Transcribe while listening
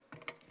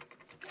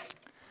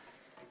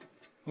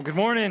Well, good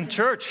morning,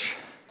 church,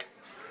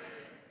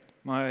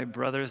 my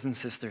brothers and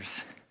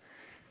sisters.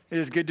 It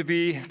is good to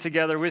be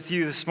together with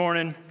you this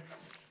morning.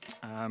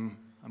 I'm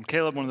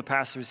Caleb, one of the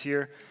pastors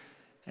here,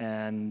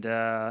 and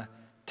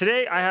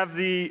today I have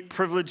the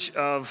privilege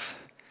of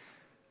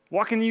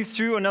walking you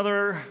through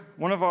another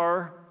one of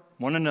our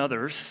one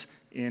another's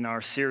in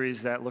our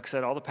series that looks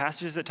at all the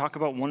passages that talk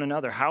about one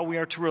another, how we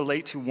are to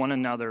relate to one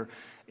another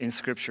in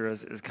Scripture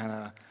is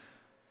kind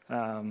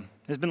of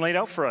has been laid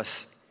out for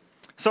us.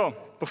 So,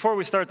 before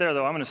we start there,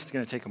 though, I'm just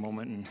going to take a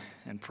moment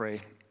and pray.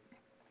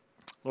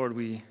 Lord,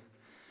 we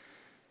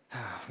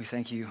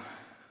thank you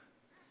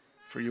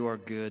for you are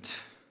good.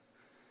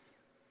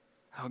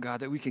 Oh, God,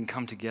 that we can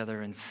come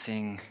together and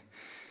sing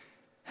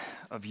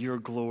of your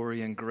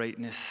glory and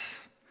greatness,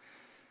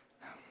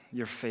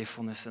 your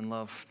faithfulness and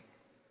love.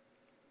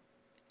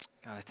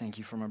 God, I thank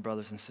you for my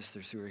brothers and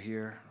sisters who are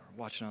here,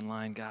 watching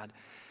online. God,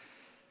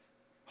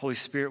 Holy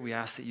Spirit, we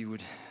ask that you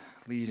would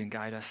lead and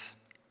guide us,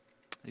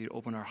 that you'd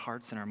open our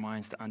hearts and our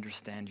minds to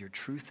understand your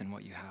truth and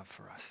what you have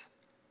for us.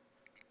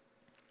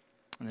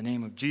 In the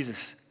name of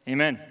Jesus,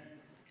 amen.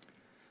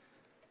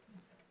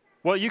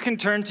 Well, you can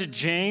turn to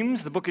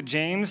James, the book of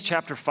James,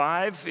 chapter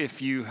 5.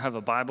 If you have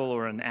a Bible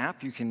or an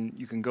app, you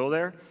can go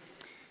there.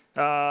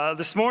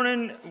 This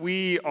morning,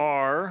 we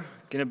are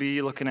going to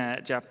be looking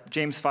at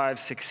James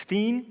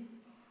 5:16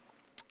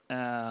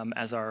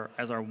 as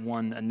our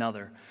one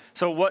another.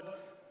 So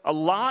a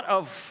lot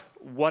of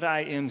what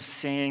I am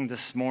saying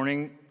this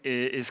morning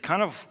is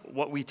kind of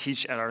what we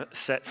teach at our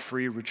Set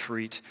Free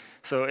retreat.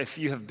 So if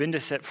you have been to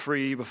Set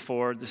Free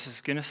before, this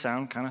is going to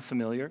sound kind of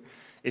familiar.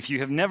 If you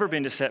have never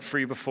been to Set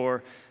Free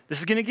before, this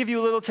is going to give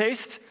you a little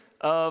taste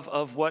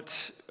of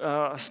what,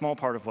 a small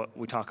part of what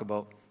we talk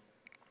about.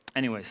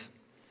 Anyways,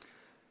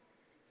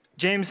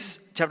 James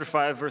chapter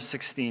 5, verse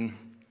 16,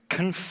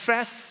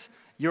 confess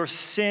your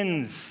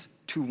sins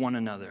to one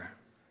another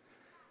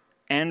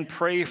and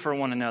pray for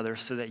one another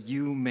so that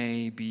you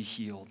may be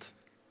healed.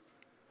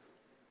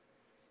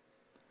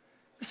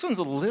 This one's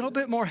a little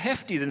bit more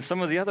hefty than some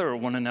of the other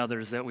one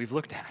another's that we've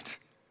looked at.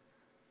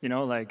 You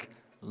know, like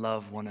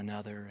love one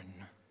another and,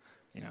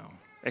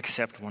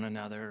 accept one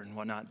another and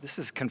whatnot. This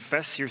is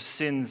confess your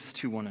sins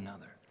to one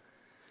another.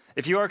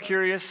 If you are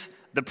curious,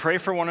 the pray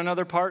for one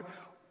another part,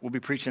 we'll be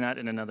preaching that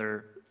in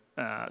another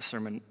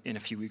sermon in a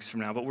few weeks from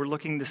now. But we're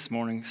looking this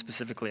morning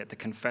specifically at the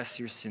confess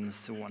your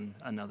sins to one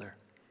another.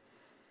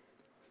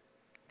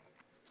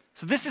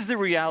 So this is the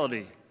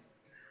reality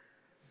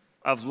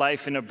of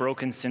life in a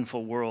broken,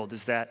 sinful world,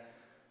 is that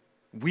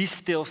we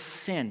still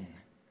sin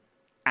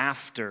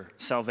after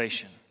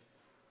salvation.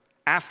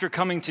 After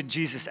coming to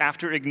Jesus,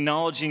 after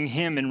acknowledging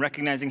him and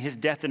recognizing his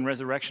death and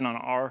resurrection on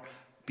our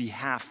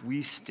behalf,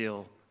 we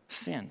still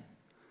sin.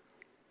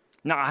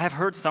 Now, I have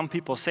heard some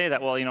people say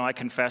that, well, I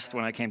confessed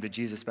when I came to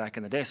Jesus back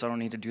in the day, so I don't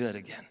need to do that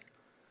again.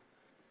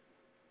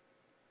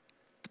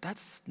 But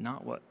that's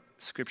not what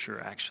Scripture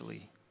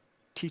actually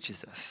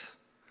teaches us.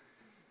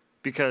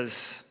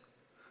 Because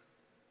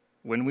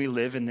when we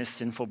live in this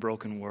sinful,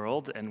 broken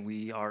world, and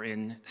we are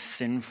in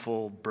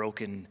sinful,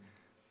 broken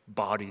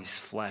bodies,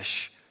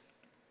 flesh,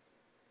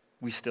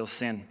 we still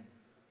sin.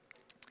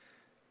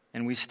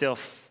 And we still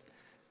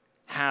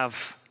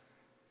have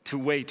to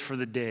wait for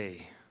the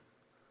day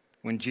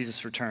when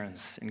Jesus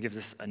returns and gives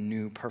us a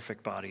new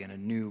perfect body and a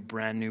new,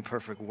 brand new,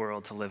 perfect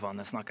world to live on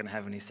that's not going to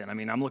have any sin.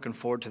 I'm looking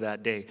forward to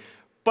that day.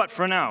 But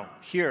for now,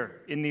 here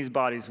in these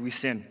bodies, we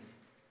sin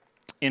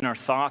in our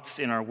thoughts,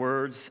 in our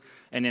words,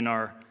 and in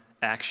our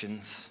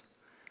actions.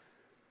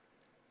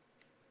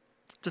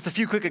 Just a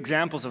few quick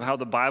examples of how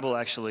the Bible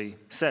actually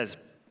says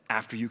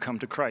after you come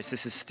to Christ.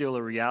 This is still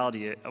a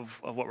reality of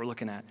what we're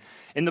looking at.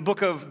 In the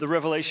book of the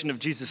Revelation of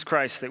Jesus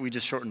Christ that we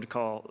just shortened to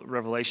call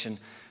Revelation,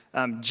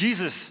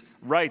 Jesus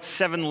writes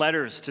 7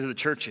 letters to the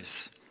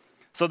churches.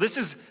 So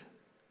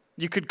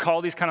you could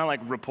call these kind of like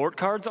report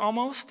cards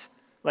almost,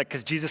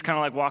 because Jesus kind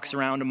of like walks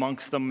around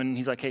amongst them and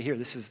he's like, hey, here,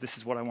 this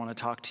is what I want to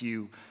talk to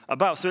you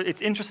about. So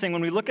it's interesting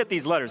when we look at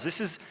these letters,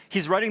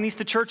 he's writing these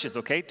to churches,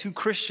 okay, to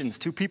Christians,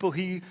 to people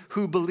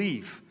who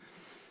believe.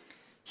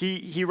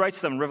 He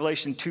writes them in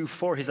Revelation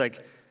 2:4. He's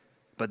like,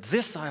 but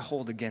this I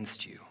hold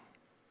against you,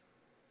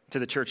 to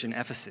the church in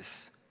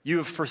Ephesus. You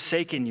have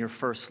forsaken your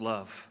first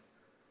love.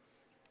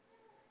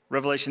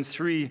 Revelation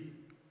 3,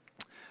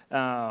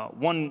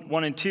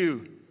 1 and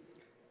 2,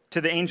 to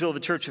the angel of the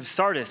church of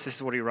Sardis, this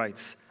is what he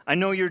writes. I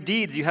know your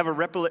deeds. You have a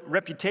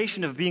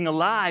reputation of being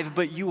alive,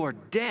 but you are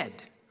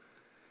dead.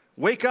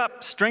 Wake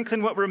up,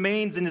 strengthen what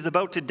remains and is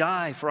about to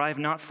die, for I have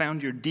not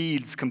found your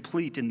deeds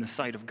complete in the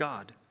sight of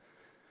God.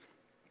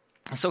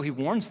 And so he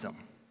warns them.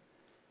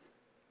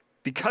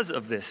 Because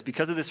of this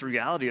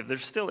reality of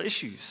there's still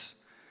issues.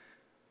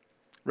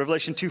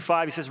 Revelation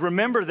 2:5, he says,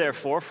 remember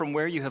therefore from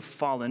where you have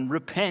fallen,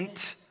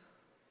 repent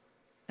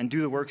and do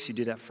the works you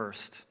did at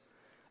first.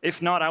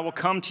 If not, I will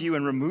come to you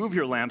and remove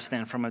your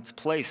lampstand from its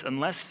place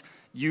unless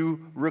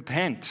you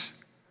repent.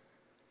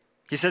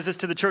 He says this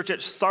to the church at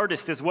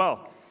Sardis as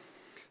well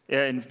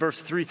in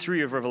verse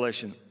 3:3 of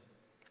Revelation.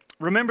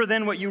 Remember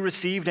then what you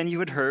received and you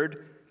had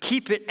heard,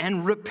 keep it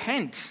and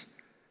repent.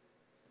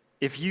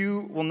 If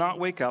you will not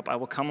wake up, I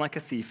will come like a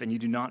thief, and you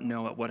do not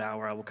know at what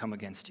hour I will come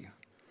against you.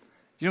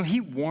 You know,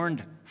 he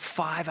warned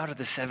 5 out of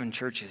the 7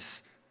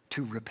 churches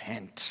to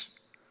repent.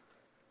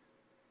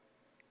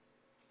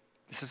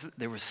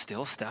 There was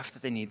still stuff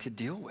that they need to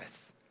deal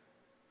with,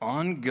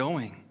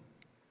 ongoing.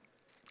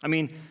 I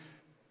mean,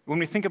 when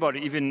we think about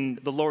it, even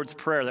the Lord's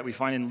Prayer that we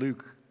find in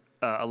Luke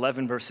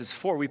 11, verses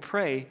 4, we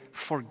pray,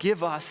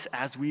 forgive us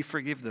as we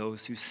forgive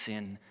those who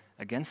sin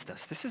against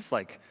us. This is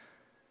like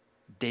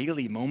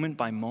daily, moment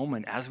by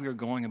moment, as we are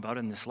going about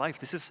in this life.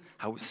 This is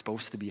how it's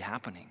supposed to be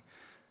happening,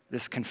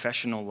 this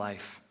confessional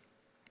life.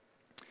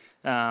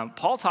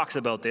 Paul talks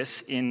about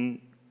this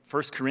in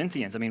 1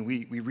 Corinthians. I mean,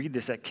 we read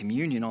this at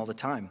communion all the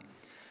time.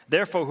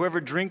 Therefore, whoever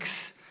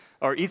drinks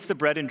or eats the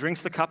bread and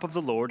drinks the cup of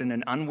the Lord in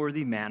an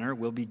unworthy manner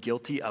will be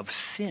guilty of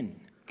sin,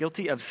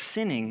 guilty of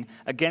sinning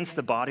against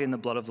the body and the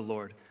blood of the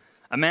Lord.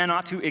 A man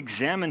ought to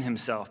examine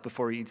himself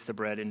before he eats the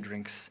bread and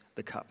drinks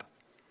the cup.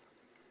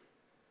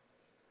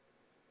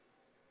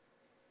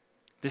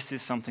 This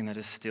is something that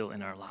is still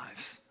in our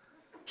lives.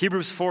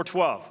 Hebrews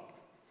 4:12.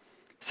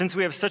 Since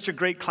we have such a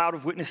great cloud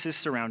of witnesses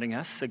surrounding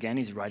us, again,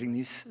 he's writing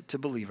these to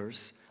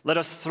believers, let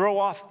us throw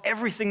off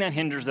everything that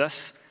hinders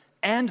us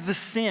and the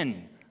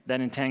sin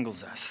that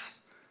entangles us,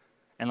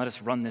 and let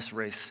us run this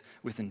race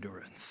with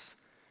endurance.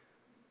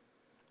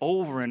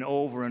 Over and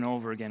over and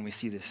over again, we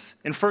see this.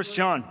 In 1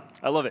 John,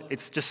 I love it.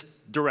 It's just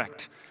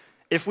direct.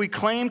 If we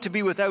claim to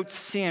be without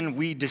sin,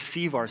 we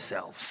deceive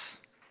ourselves,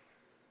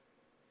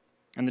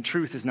 and the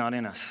truth is not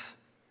in us.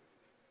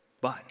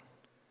 But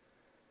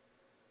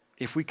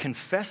if we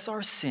confess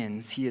our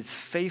sins, he is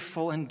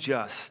faithful and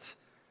just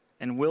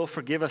and will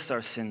forgive us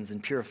our sins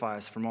and purify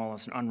us from all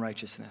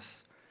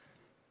unrighteousness.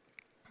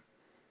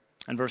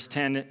 And verse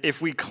 10, if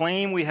we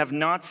claim we have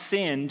not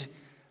sinned,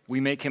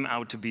 we make him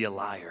out to be a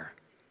liar,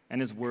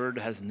 and his word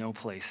has no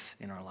place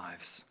in our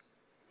lives.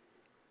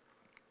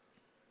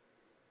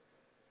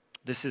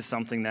 This is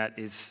something that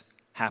is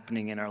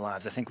happening in our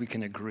lives. I think we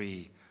can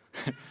agree.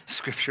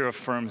 Scripture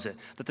affirms it,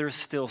 that there is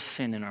still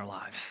sin in our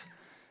lives.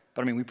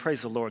 But I mean, we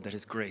praise the Lord that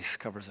his grace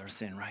covers our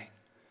sin, right?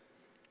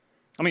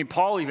 I mean,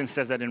 Paul even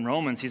says that in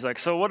Romans. He's like,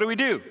 so what do we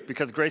do?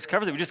 Because grace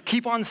covers it. We just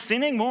keep on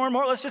sinning more and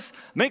more. Let's just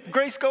make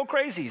grace go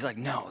crazy. He's like,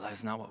 no, that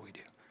is not what we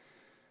do.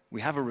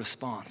 We have a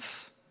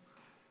response.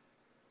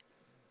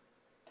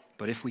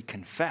 But if we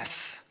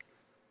confess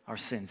our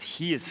sins,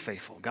 he is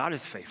faithful. God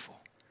is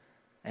faithful.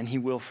 And he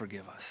will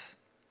forgive us.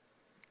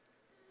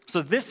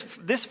 So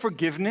this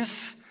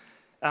forgiveness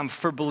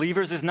for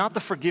believers is not the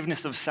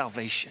forgiveness of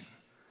salvation.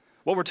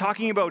 What we're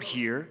talking about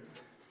here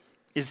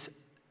is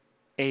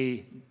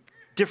a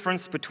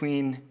difference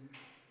between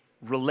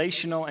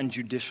relational and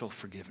judicial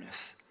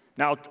forgiveness.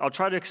 Now, I'll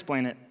try to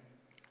explain it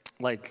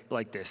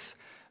like this.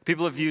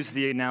 People have used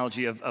the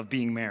analogy of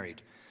being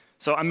married.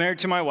 So I'm married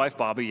to my wife,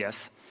 Bobby,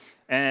 yes.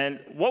 And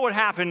what would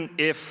happen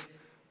if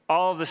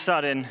all of a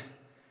sudden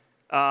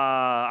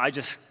I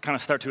just kind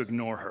of start to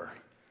ignore her?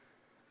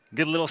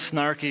 Get a little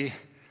snarky,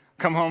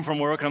 come home from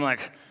work, and I'm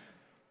like,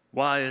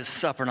 why is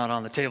supper not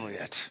on the table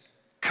yet?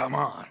 Come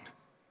on,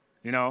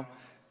 you know?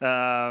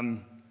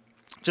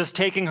 Just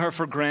taking her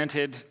for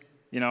granted,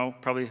 you know,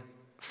 probably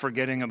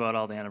forgetting about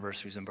all the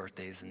anniversaries and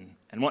birthdays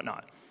and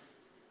whatnot.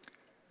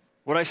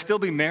 Would I still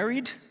be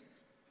married?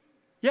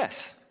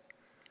 Yes.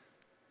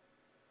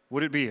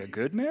 Would it be a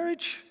good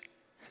marriage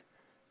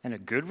and a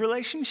good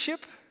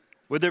relationship?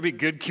 Would there be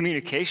good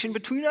communication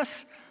between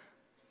us?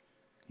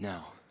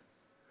 No.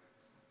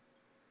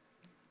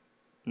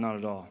 Not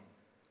at all.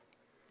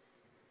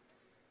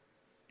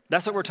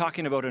 That's what we're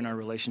talking about in our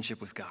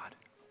relationship with God.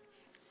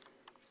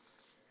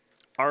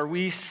 Are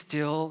we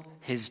still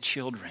his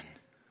children?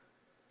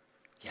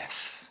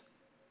 Yes.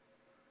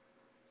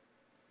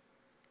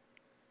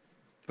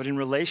 But in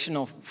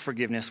relational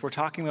forgiveness, we're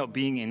talking about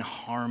being in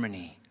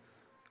harmony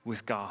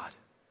with God,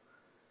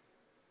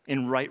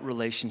 in right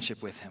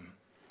relationship with him.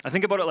 I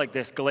think about it like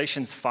this,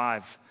 Galatians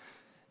 5.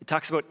 It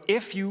talks about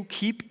if you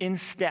keep in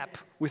step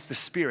with the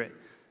Spirit,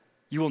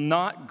 you will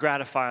not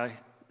gratify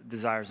the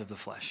desires of the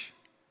flesh.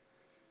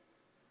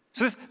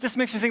 So this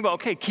makes me think about,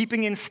 okay,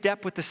 keeping in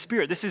step with the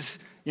Spirit. This is,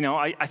 you know,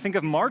 I think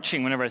of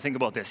marching whenever I think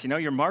about this. You know,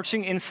 you're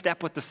marching in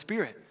step with the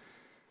Spirit.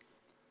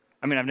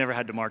 I mean, I've never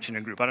had to march in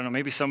a group. I don't know,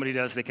 maybe somebody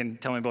does. They can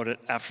tell me about it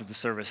after the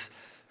service.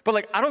 But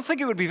like, I don't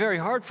think it would be very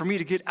hard for me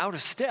to get out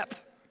of step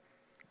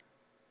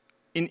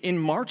in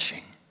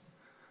marching.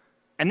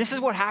 And this is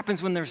what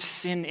happens when there's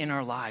sin in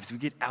our lives. We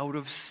get out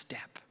of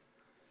step.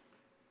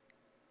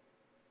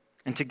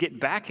 And to get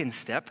back in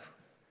step,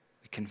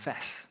 we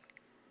confess.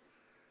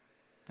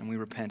 And we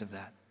repent of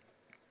that.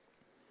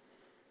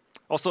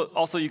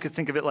 Also, you could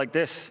think of it like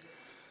this,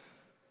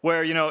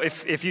 where, you know,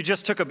 if you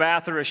just took a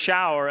bath or a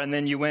shower and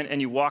then you went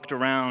and you walked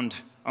around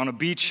on a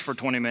beach for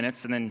 20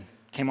 minutes and then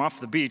came off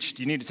the beach,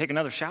 do you need to take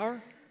another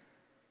shower?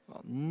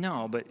 Well,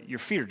 no, but your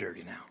feet are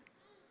dirty now.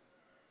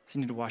 So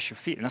you need to wash your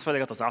feet. And that's why they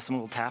got those awesome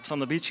little taps on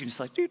the beach. You just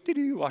like,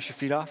 wash your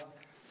feet off.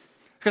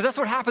 Because that's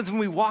what happens when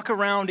we walk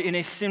around in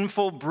a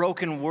sinful,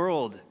 broken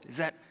world, is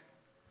that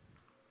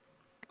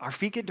our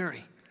feet get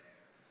dirty.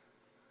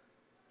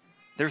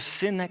 There's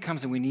sin that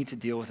comes and we need to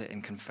deal with it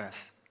and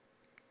confess.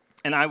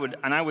 And I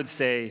would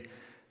say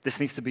this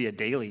needs to be a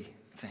daily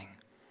thing.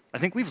 I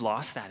think we've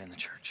lost that in the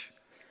church.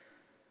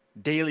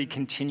 Daily,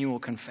 continual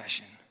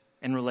confession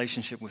in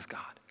relationship with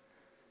God.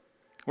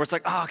 Where it's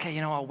like, oh, okay,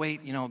 I'll wait,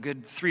 a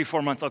good 3 or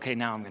 4 months. Okay,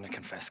 now I'm going to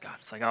confess God.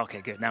 It's like,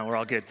 okay, good, now we're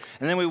all good.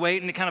 And then we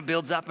wait and it kind of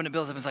builds up and it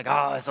builds up. It's like,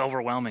 oh, it's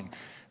overwhelming.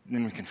 And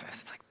then we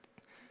confess. It's like,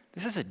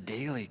 this is a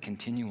daily,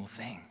 continual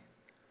thing.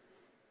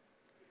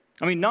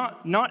 I mean,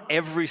 not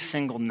every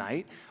single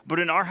night, but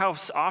in our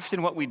house,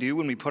 often what we do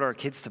when we put our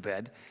kids to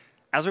bed,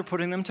 as we're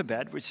putting them to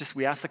bed, it's just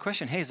we ask the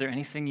question, hey, is there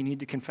anything you need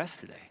to confess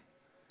today?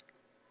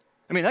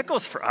 I mean, that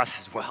goes for us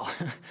as well.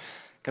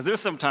 Because there's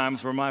some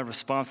times where my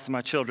response to my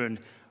children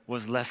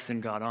was less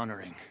than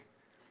God-honoring.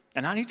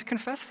 And I need to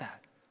confess that.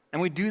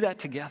 And we do that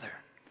together.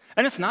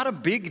 And it's not a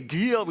big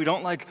deal. We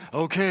don't like,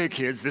 okay,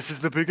 kids, this is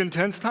the big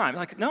intense time.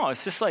 Like, no,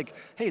 it's just like,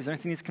 hey, is there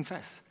anything you need to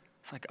confess?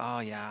 It's like, oh,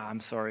 yeah, I'm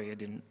sorry I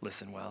didn't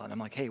listen well. And I'm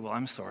like, hey, well,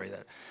 I'm sorry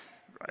that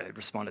I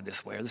responded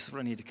this way, or this is what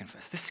I need to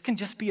confess. This can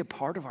just be a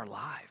part of our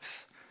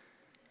lives.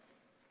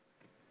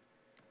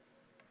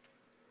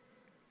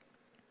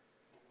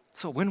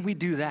 So when we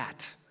do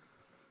that,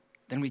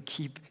 then we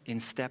keep in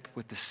step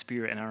with the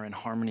Spirit and are in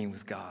harmony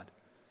with God.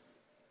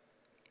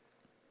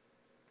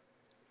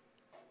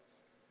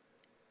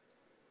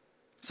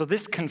 So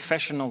this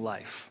confessional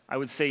life, I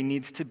would say,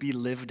 needs to be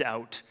lived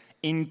out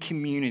in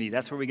community.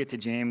 That's where we get to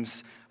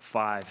James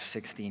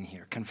 5:16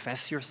 here.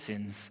 Confess your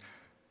sins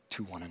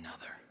to one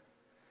another.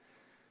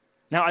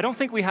 Now, I don't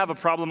think we have a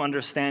problem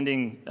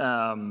understanding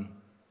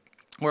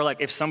where,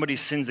 like, if somebody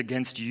sins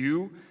against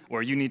you,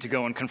 or you need to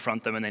go and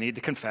confront them, and they need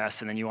to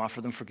confess, and then you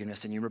offer them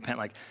forgiveness, and you repent.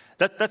 Like,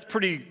 that's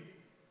pretty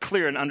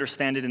clear and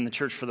understand it in the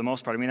church for the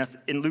most part. I mean, that's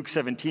in Luke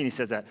 17, he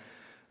says that.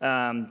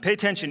 Pay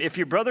attention. If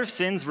your brother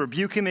sins,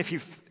 rebuke him.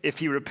 If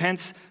he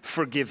repents,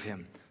 forgive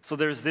him. So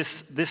there's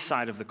this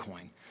side of the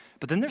coin.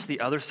 But then there's the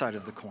other side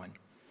of the coin.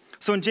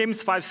 So in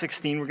James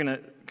 5:16, we're going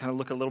to kind of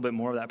look a little bit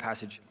more of that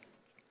passage.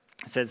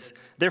 It says,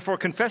 therefore,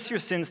 confess your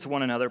sins to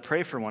one another,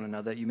 pray for one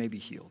another that you may be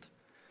healed.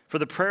 For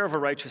the prayer of a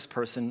righteous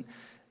person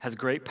has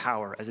great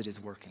power as it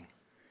is working.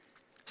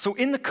 So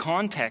in the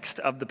context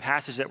of the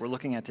passage that we're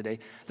looking at today,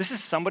 this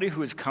is somebody who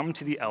has come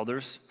to the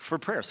elders for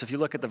prayer. So if you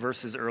look at the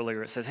verses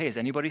earlier, it says, hey, is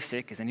anybody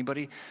sick? Is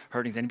anybody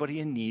hurting? Is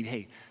anybody in need?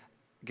 Hey,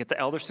 get the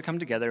elders to come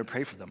together and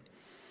pray for them.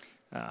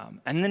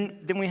 And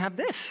then we have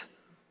this.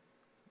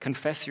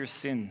 Confess your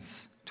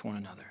sins to one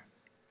another.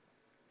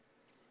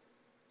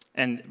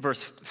 And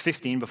verse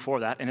 15 before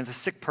that, and if a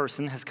sick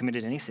person has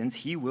committed any sins,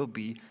 he will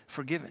be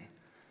forgiven.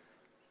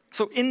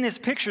 So in this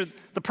picture,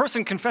 the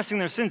person confessing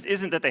their sins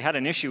isn't that they had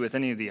an issue with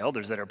any of the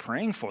elders that are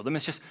praying for them.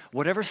 It's just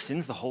whatever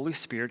sins the Holy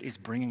Spirit is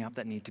bringing up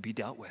that need to be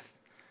dealt with.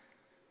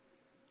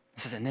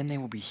 It says, and then they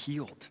will be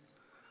healed.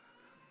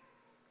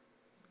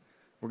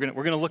 We're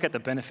going to look at the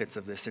benefits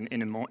of this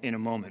in a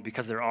moment,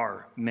 because there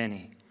are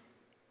many.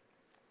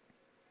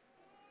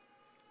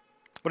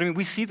 But I mean,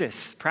 we see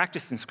this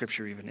practiced in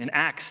Scripture even. In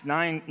Acts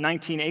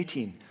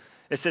 9:19-18,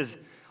 it says,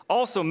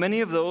 also,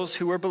 many of those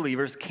who were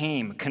believers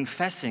came,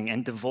 confessing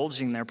and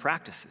divulging their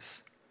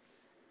practices.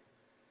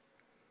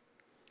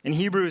 In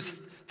Hebrews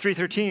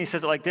 3:13, he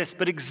says it like this,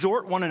 but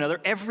exhort one another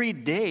every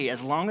day,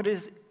 as long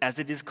as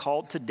it is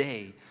called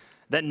today,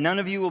 that none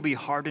of you will be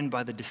hardened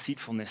by the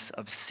deceitfulness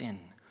of sin.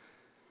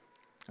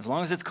 As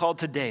long as it's called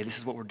today, this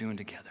is what we're doing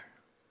together.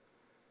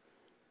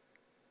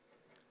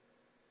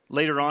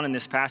 Later on in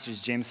this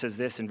passage, James says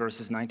this in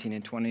verses 19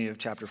 and 20 of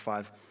chapter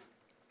 5.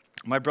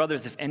 My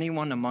brothers, if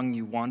anyone among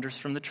you wanders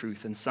from the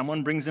truth and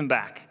someone brings him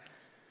back,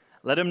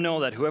 let him know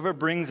that whoever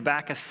brings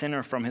back a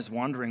sinner from his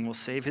wandering will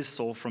save his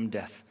soul from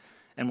death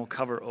and will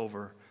cover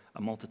over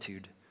a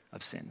multitude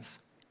of sins.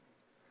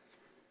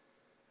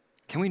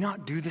 Can we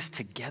not do this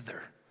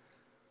together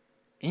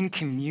in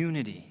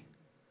community?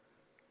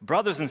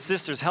 Brothers and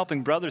sisters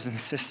helping brothers and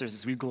sisters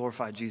as we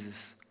glorify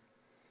Jesus.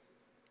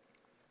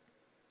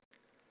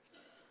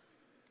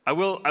 I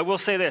will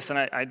say this, and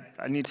I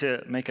need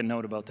to make a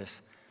note about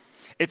this.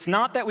 It's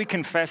not that we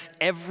confess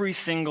every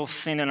single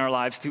sin in our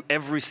lives to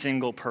every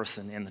single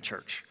person in the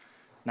church.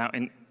 Now,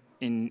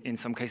 in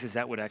some cases,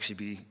 that would actually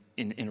be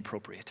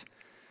inappropriate.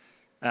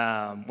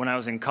 When I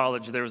was in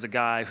college, there was a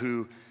guy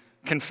who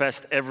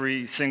confessed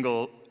every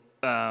single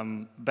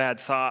bad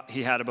thought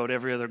he had about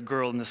every other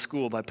girl in the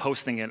school by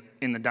posting it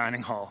in the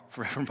dining hall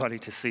for everybody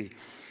to see.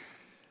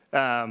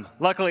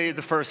 Luckily,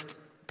 the first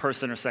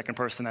person or second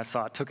person that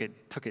saw it took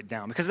it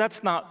down, because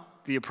that's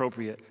not the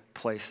appropriate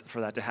place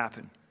for that to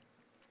happen.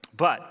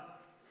 But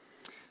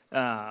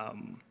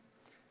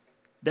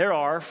there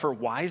are, for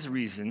wise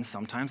reasons,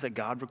 sometimes that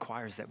God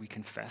requires that we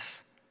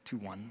confess to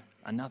one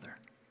another,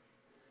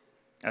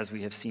 as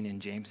we have seen in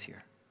James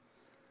here.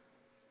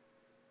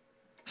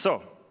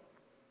 So,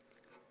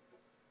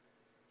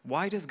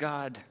 why does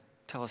God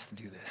tell us to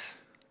do this?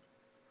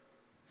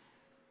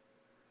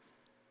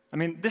 I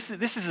mean, this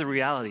is a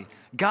reality.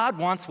 God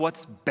wants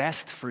what's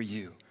best for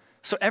you.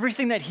 So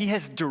everything that he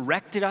has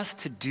directed us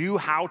to do,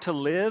 how to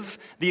live,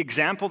 the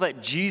example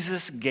that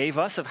Jesus gave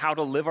us of how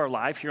to live our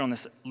lives here on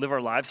this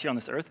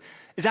earth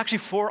is actually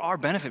for our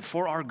benefit,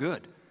 for our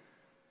good.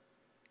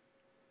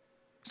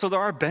 So there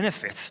are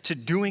benefits to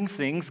doing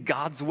things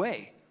God's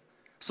way.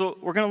 So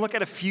we're going to look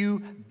at a few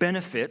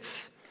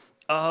benefits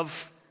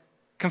of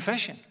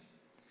confession.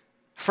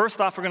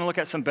 First off, we're going to look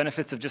at some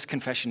benefits of just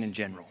confession in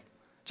general.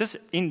 Just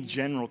in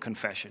general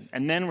confession.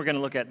 And then we're going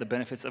to look at the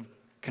benefits of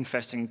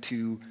confessing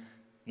to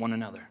one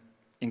another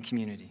in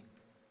community.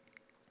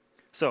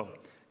 So,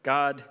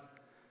 God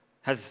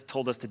has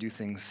told us to do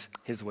things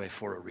his way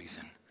for a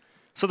reason.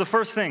 So the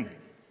first thing,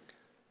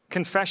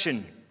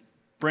 confession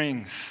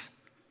brings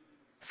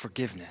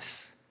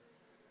forgiveness.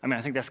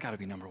 I think that's got to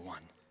be number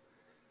one.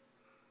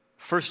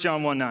 1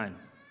 John 1:9,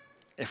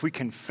 if we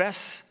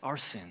confess our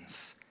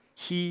sins,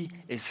 he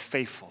is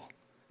faithful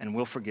and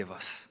will forgive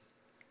us.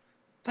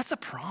 That's a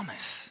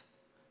promise.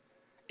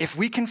 If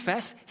we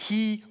confess,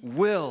 he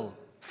will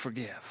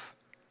forgive.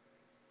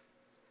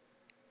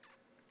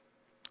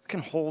 We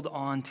can hold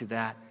on to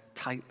that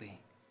tightly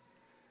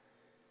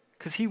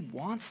because he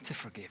wants to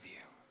forgive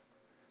you.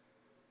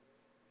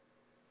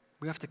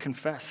 We have to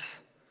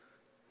confess.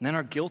 And then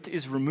our guilt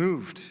is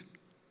removed.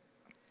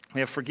 We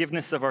have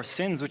forgiveness of our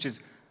sins, which is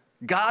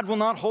God will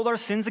not hold our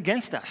sins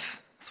against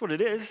us. That's what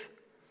it is.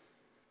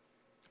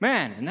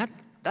 Man, and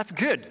that's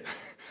good.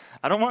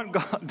 I don't want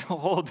God to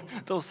hold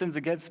those sins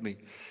against me.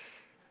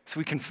 So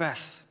we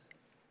confess.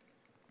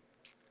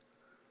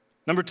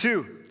 Number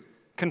two,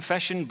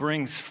 confession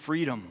brings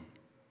freedom.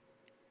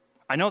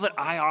 I know that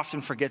I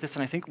often forget this,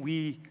 and I think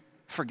we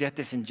forget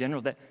this in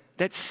general,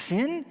 that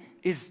sin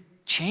is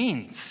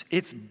chains,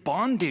 it's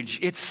bondage,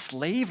 it's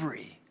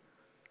slavery.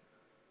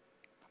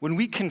 When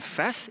we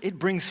confess, it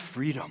brings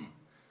freedom.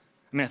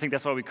 I think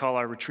that's why we call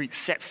our retreat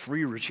Set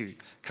Free Retreat,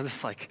 because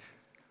it's like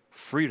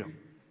freedom.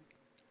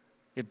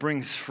 It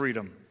brings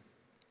freedom.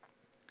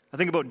 I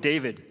think about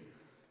David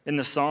in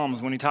the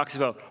Psalms when he talks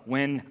about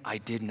when I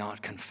did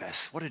not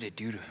confess. What did it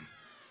do to him?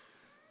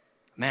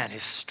 Man,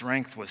 his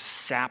strength was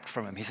sapped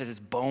from him. He says his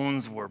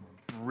bones were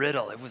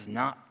brittle. It was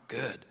not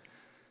good.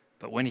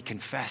 But when he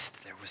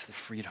confessed, there was the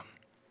freedom.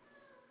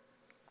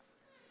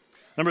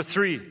 Number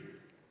three,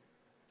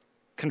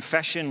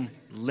 confession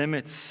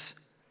limits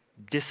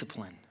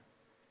discipline.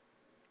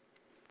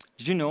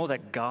 Did you know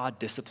that God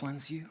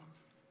disciplines you?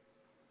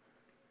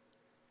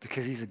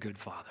 Because he's a good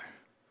father.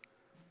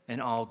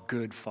 And all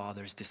good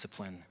fathers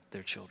discipline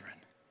their children.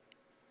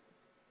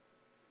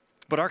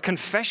 But our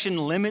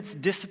confession limits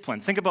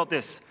discipline. Think about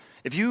this.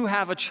 If you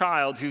have a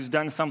child who's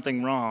done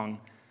something wrong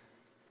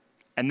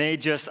and they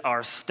just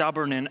are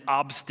stubborn and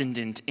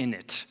obstinate in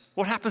it,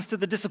 what happens to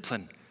the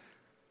discipline?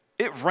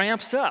 It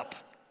ramps up,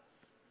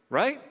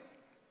 right?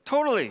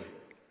 Totally.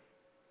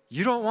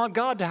 You don't want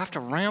God to have to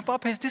ramp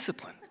up his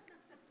discipline.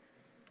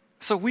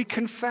 So we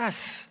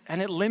confess,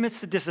 and it limits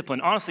the discipline.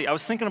 Honestly, I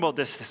was thinking about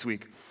this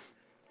week.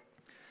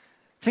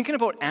 Thinking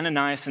about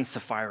Ananias and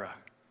Sapphira.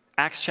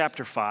 Acts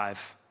chapter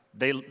 5,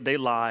 they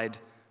lied.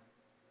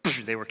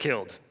 They were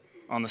killed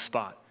on the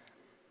spot.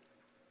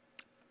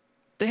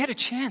 They had a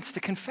chance to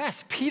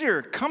confess.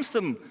 Peter comes to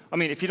them.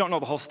 If you don't know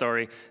the whole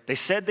story, they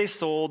said they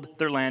sold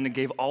their land and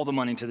gave all the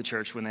money to the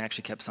church when they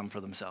actually kept some for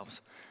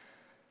themselves.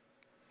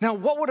 Now,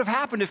 what would have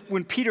happened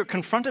when Peter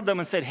confronted them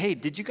and said, hey,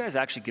 did you guys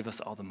actually give us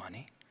all the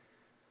money?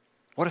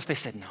 What if they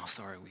said, no,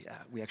 sorry,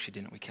 we actually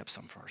didn't. We kept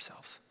some for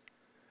ourselves.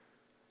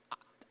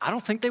 I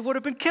don't think they would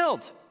have been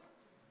killed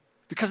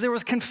because there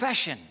was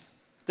confession.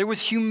 There was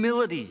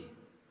humility.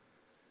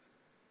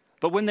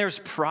 But when there's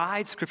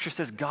pride, Scripture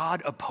says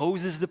God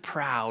opposes the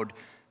proud,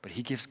 but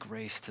he gives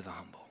grace to the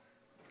humble.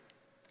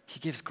 He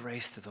gives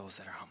grace to those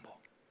that are humble.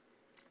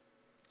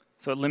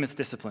 So it limits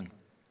discipline.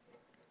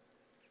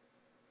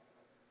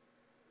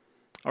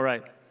 All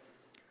right.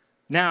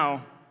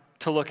 Now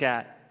to look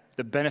at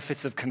the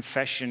benefits of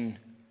confession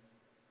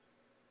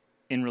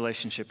in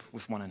relationship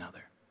with one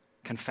another.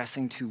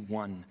 Confessing to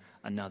one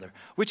another,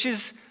 which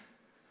is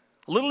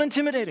a little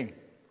intimidating,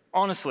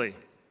 honestly,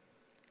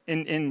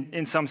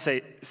 in some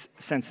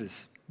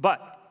senses.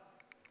 But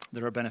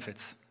there are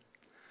benefits.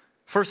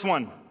 First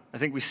one, I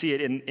think we see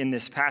it in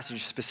this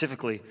passage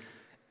specifically,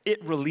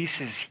 it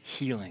releases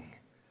healing.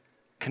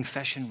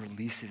 Confession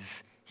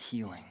releases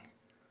healing.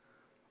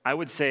 I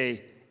would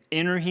say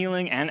inner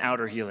healing and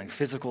outer healing,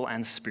 physical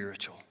and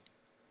spiritual.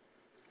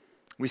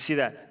 We see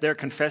that there,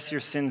 confess your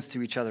sins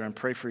to each other and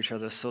pray for each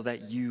other so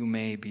that you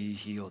may be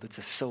healed. It's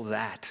a so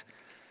that.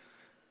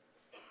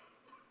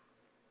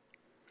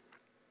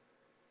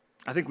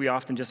 I think we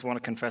often just want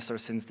to confess our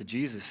sins to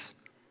Jesus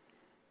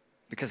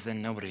because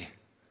then nobody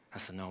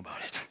has to know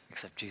about it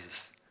except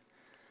Jesus.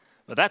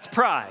 But that's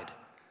pride,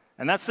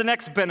 and that's the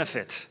next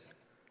benefit.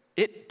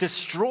 It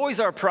destroys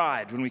our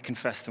pride when we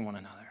confess to one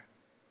another.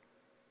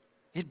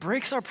 It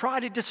breaks our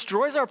pride. It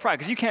destroys our pride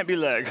because you can't be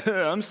like,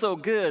 I'm so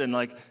good, and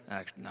like,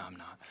 no, I'm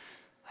not.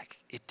 Like,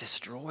 it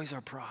destroys our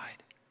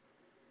pride.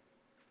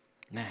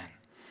 Man.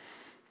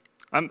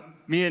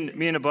 Me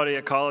and a buddy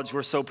at college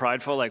were so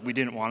prideful, like we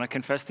didn't want to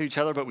confess to each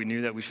other, but we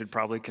knew that we should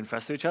probably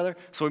confess to each other.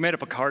 So we made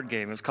up a card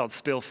game. It was called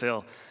Spill Fill.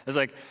 It was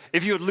like,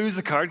 if you would lose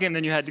the card game,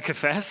 then you had to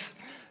confess,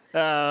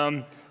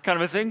 kind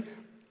of a thing.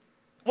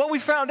 What we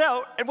found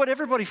out, and what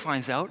everybody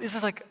finds out, is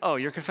it's like, oh,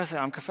 you're confessing,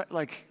 I'm confessing.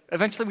 Like,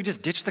 eventually we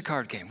just ditched the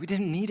card game. We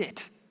didn't need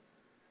it.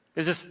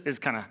 It's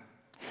kind of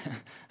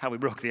how we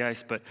broke the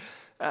ice, but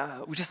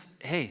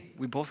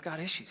we both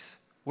got issues.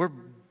 We're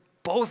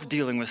both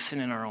dealing with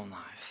sin in our own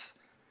lives.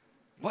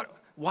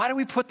 Why do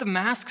we put the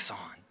masks on?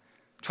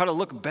 Try to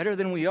look better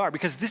than we are?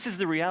 Because this is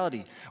the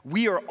reality.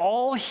 We are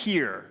all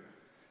here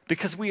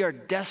because we are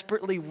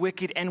desperately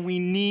wicked and we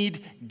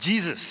need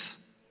Jesus.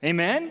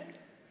 Amen?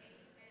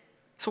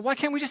 So why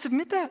can't we just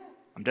admit that?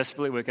 I'm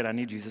desperately wicked, I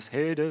need Jesus.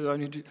 Hey, I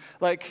need you.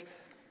 Like,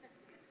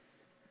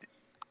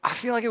 I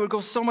feel like it would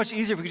go so much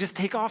easier if we could just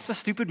take off the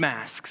stupid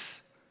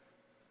masks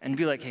and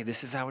be like, hey,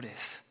 this is how it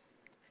is.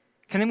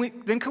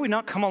 Then could we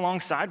not come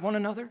alongside one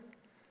another?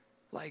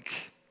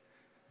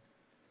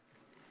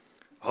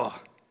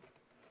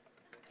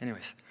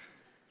 Anyways.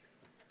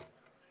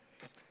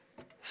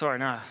 Sorry,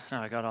 now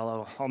I got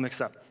all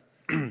mixed up.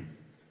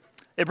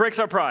 It breaks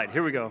our pride.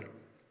 Here we go.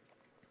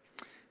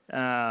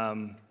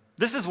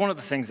 This is one of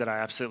the things that I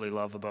absolutely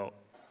love about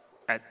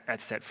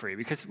at Set Free,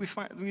 because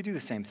we do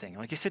the same thing.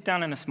 Like, you sit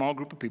down in a small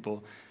group of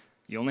people,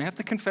 you only have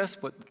to confess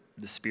what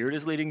the Spirit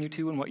is leading you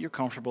to and what you're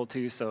comfortable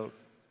to, so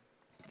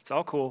it's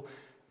all cool.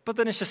 But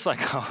then it's just like,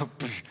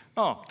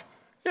 oh,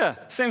 yeah,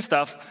 same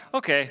stuff.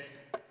 Okay,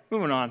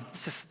 moving on.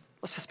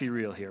 Let's just be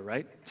real here,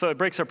 right? So it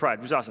breaks our pride,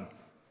 which is awesome.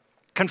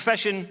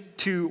 Confession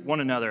to one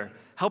another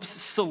helps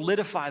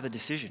solidify the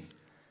decision.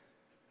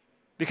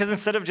 Because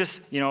instead of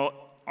just,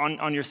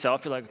 on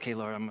yourself, you're like, okay,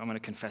 Lord, I'm going to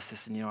confess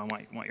this, and, I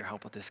want your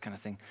help with this kind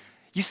of thing.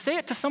 You say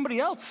it to somebody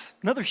else,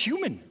 another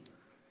human.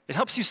 It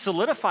helps you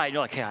solidify it.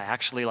 You're like, hey, I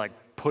actually,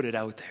 put it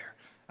out there.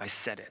 I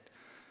said it.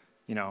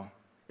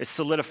 It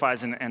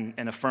solidifies and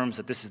affirms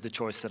that this is the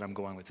choice that I'm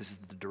going with. This is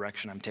the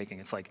direction I'm taking.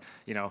 It's like,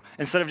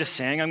 instead of just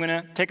saying I'm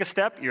going to take a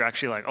step, you're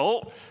actually like,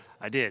 oh,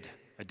 I did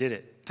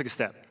it, took a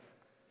step.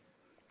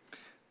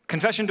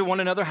 Confession to one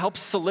another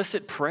helps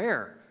solicit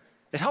prayer.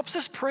 It helps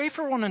us pray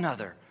for one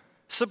another,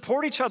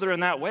 support each other in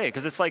that way.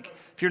 Because it's like,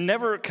 if you're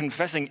never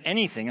confessing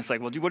anything, it's like,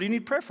 well, what do you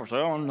need prayer for? So I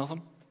don't want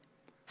nothing.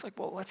 It's like,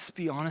 well, let's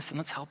be honest and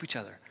let's help each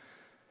other.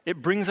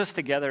 It brings us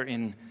together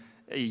in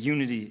a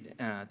unity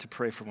to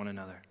pray for one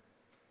another.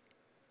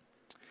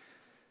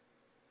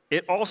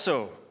 It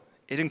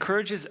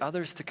encourages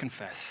others to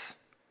confess.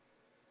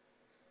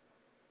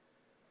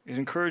 It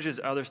encourages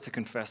others to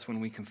confess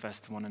when we confess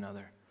to one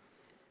another.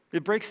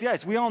 It breaks the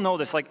ice. We all know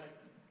this.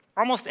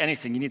 Almost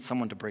anything, you need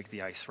someone to break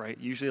the ice, right?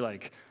 Usually,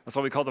 that's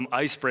why we call them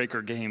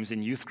icebreaker games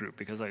in youth group,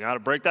 because I got to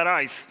break that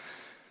ice.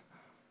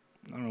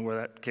 I don't know where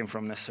that came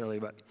from necessarily,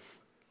 but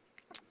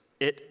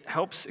it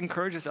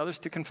encourages others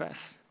to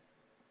confess.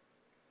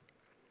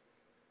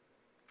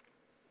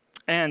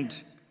 And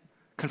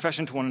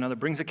confession to one another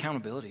brings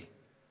accountability.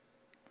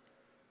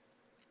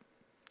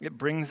 It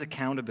brings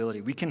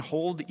accountability. We can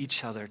hold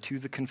each other to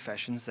the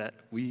confessions that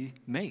we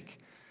make.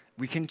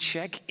 We can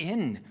check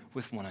in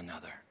with one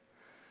another.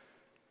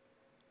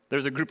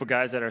 There's a group of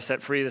guys that are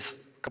set free this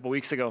couple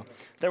weeks ago.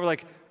 They were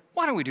like,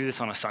 why don't we do this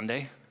on a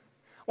Sunday?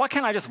 Why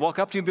can't I just walk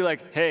up to you and be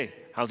like, hey,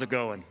 how's it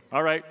going?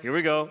 All right, here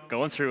we go,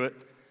 going through it.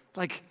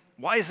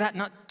 Why is that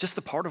not just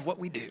a part of what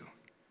we do?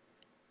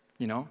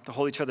 To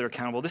hold each other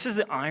accountable. This is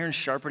the iron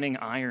sharpening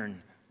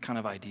iron kind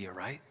of idea,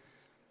 right?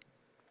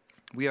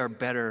 We are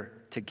better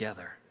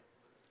together.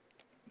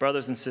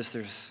 Brothers and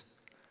sisters,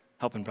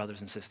 helping brothers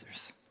and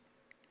sisters.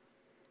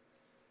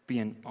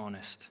 Being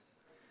honest.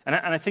 And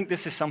I think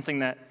this is something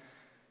that,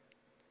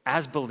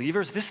 as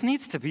believers, this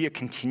needs to be a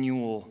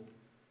continual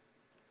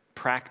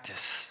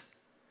practice.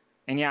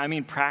 And yeah, I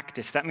mean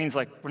practice. That means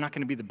we're not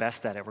going to be the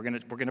best at it. We're going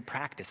to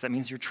practice. That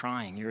means you're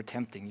trying, you're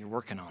attempting, you're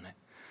working on it.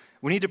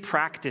 We need to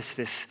practice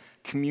this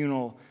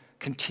communal,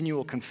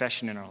 continual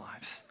confession in our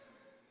lives.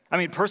 I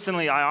mean,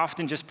 personally, I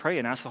often just pray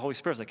and ask the Holy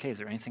Spirit, hey, is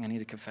there anything I need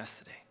to confess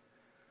today?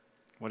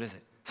 What is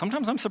it?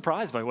 Sometimes I'm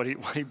surprised by what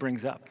he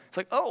brings up. It's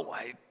like, oh,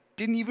 I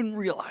didn't even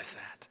realize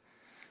that.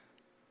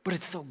 But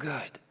it's so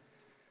good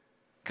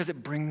because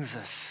it brings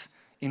us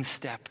in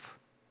step.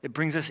 It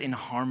brings us in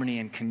harmony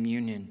and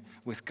communion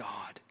with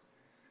God.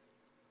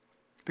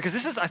 Because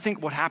this is, I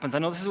think, what happens. I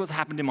know this is what's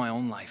happened in my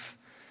own life,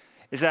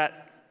 is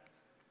that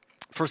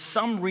for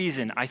some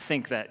reason, I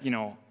think that,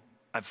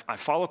 I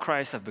follow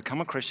Christ, I've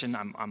become a Christian,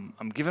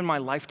 I'm giving my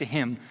life to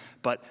him,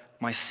 but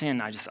my sin,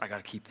 I got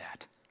to keep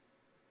that.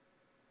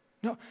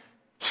 No,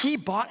 he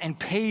bought and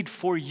paid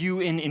for you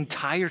in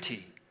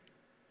entirety.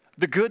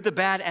 The good, the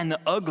bad, and the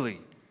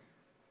ugly.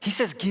 He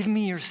says, give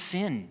me your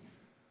sin.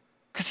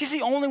 Because he's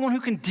the only one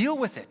who can deal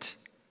with it.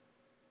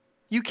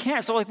 You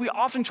can't. So we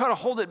often try to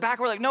hold it back.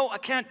 We're like, no, I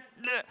can't.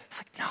 It's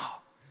like, no.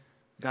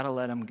 Got to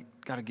let him,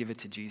 got to give it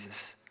to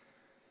Jesus.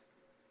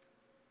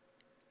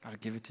 Got to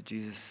give it to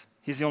Jesus.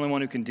 He's the only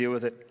one who can deal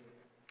with it.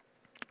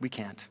 We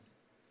can't.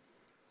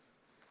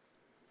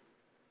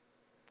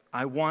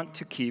 I want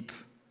to keep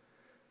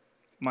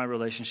my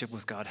relationship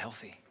with God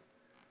healthy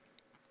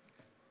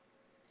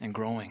and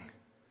growing.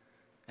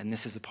 And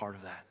this is a part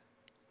of that.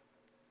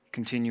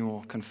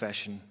 Continual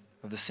confession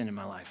of the sin in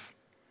my life.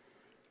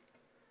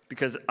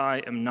 Because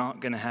I am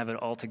not going to have it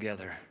all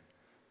together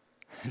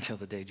until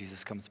the day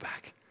Jesus comes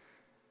back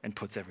and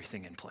puts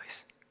everything in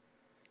place.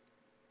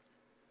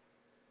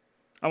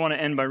 I want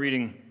to end by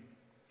reading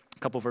a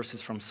couple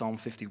verses from Psalm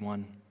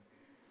 51.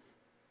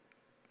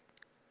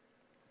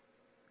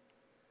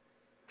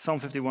 Psalm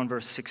 51,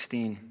 verse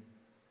 16.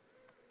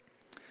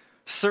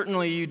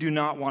 Certainly you do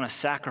not want a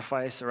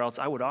sacrifice, or else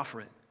I would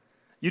offer it.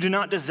 You do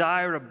not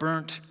desire a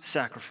burnt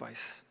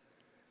sacrifice.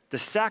 The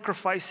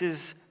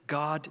sacrifices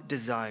God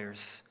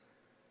desires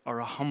are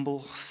a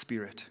humble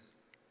spirit.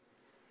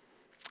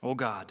 O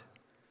God,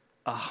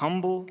 a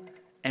humble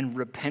and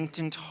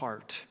repentant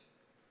heart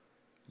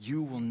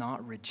you will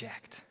not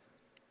reject.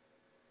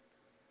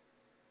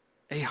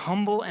 A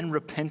humble and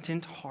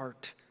repentant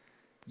heart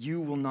you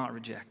will not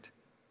reject.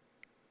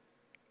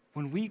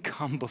 When we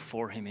come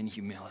before him in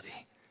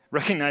humility,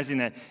 recognizing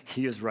that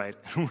he is right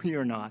and we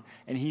are not,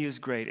 and he is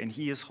great and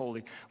he is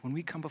holy, when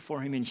we come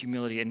before him in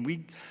humility and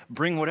we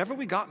bring whatever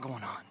we got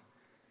going on,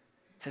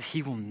 it says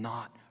he will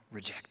not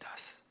reject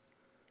us.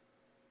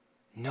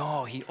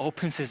 No, he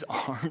opens his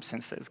arms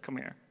and says, come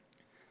here.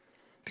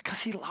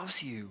 Because he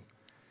loves you.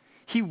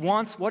 He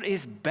wants what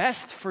is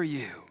best for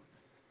you.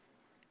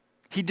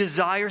 He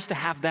desires to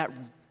have that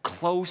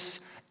close,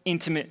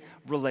 intimate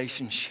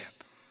relationship.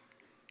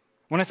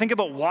 When I think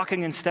about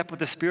walking in step with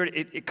the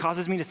Spirit, it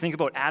causes me to think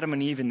about Adam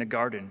and Eve in the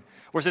garden,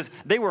 where it says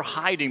they were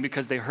hiding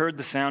because they heard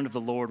the sound of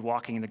the Lord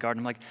walking in the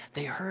garden. I'm like,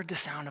 they heard the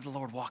sound of the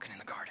Lord walking in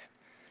the garden.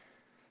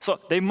 So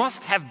they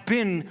must have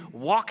been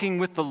walking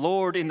with the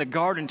Lord in the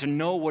garden to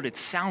know what it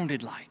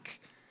sounded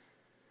like.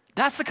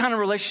 That's the kind of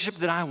relationship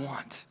that I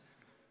want.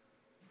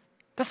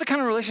 That's the kind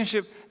of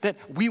relationship that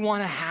we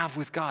want to have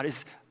with God,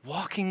 is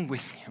walking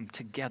with him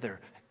together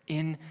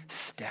in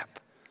step.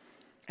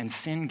 And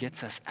sin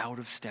gets us out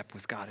of step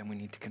with God, and we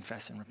need to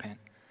confess and repent.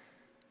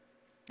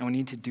 And we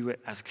need to do it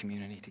as a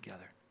community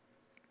together.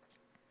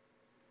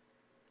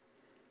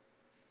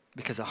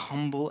 Because a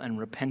humble and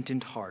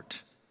repentant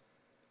heart,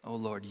 oh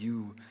Lord,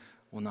 you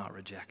will not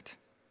reject.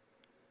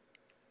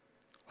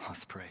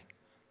 Let's pray.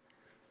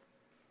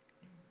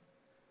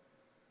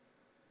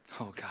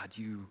 Oh God,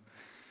 you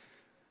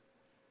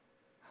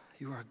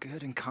are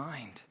good and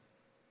kind.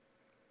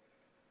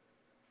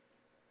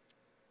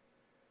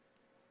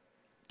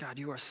 God,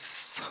 you are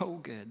so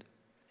good,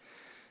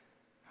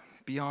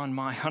 beyond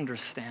my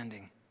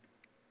understanding.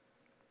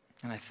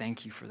 And I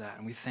thank you for that.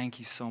 And we thank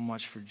you so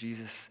much for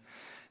Jesus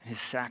and his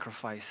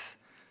sacrifice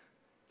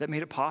that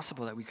made it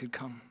possible that we could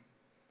come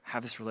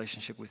have this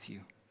relationship with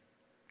you,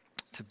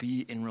 to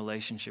be in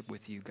relationship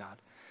with you, God.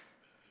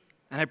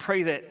 And I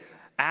pray that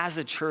as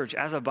a church,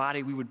 as a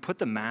body, we would put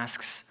the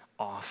masks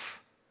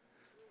off,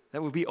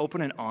 that we'd be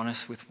open and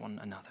honest with one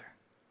another,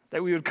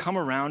 that we would come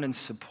around and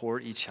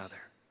support each other,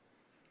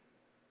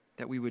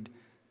 that we would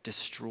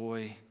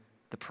destroy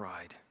the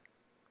pride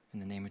in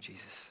the name of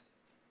Jesus.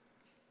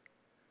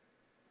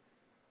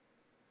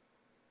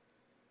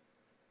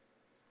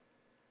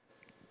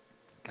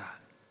 God,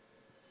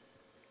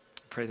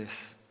 I pray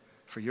this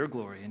for your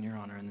glory and your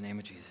honor in the name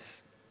of Jesus.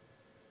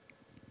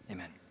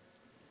 Amen.